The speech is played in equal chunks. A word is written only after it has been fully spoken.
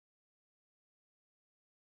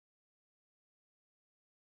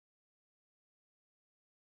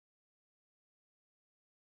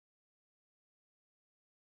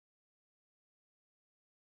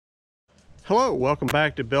Hello, welcome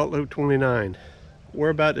back to Belt Loop 29. We're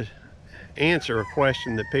about to answer a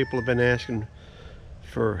question that people have been asking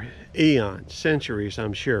for eons, centuries,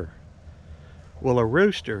 I'm sure. Will a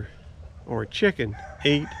rooster or a chicken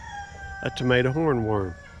eat a tomato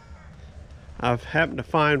hornworm? I've happened to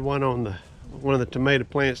find one on one of the tomato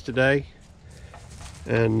plants today,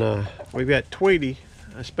 and we've got Tweety,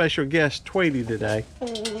 a special guest, Tweety, today.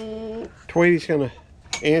 Tweety's going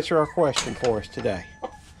to answer our question for us today.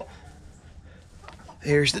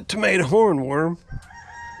 Here's the tomato hornworm.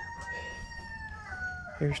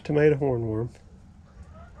 Here's tomato hornworm.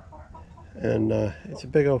 And it's a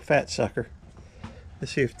big old fat sucker.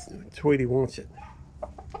 Let's see if Tweety wants it.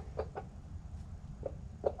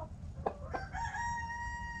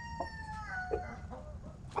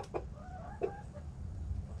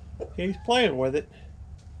 He's playing with it.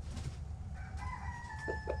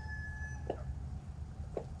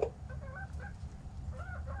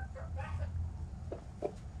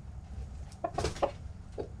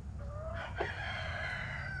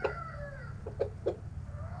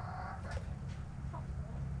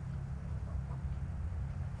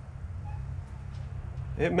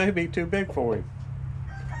 It may be too big for him.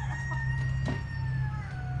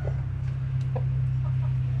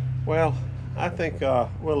 Well, I think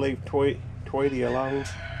we'll leave Tweety alone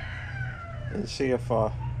and see if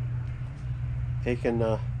he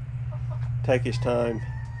can take his time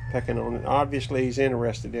pecking on it. Obviously, he's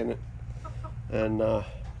interested in it, and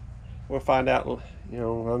we'll find out. You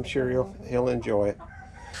know, I'm sure he'll enjoy it.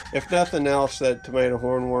 If nothing else, that tomato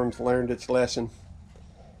hornworm's learned its lesson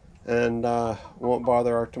and won't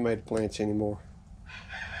bother our tomato plants anymore.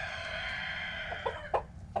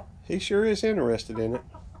 He sure is interested in it.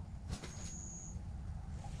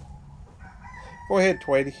 Go ahead,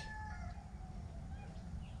 Tweety.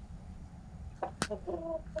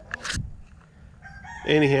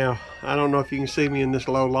 Anyhow, I don't know if you can see me in this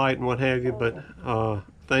low light and what have you, but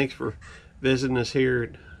thanks for visiting us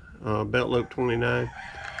here at Belt Loop 29.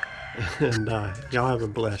 And y'all have a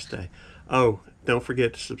blessed day. Oh, don't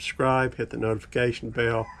forget to subscribe, hit the notification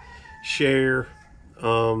bell, share,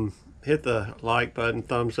 hit the like button,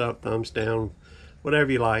 thumbs up, thumbs down,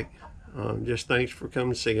 whatever you like. Just thanks for coming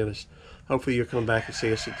and seeing us. Hopefully you'll come back and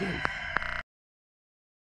see us again.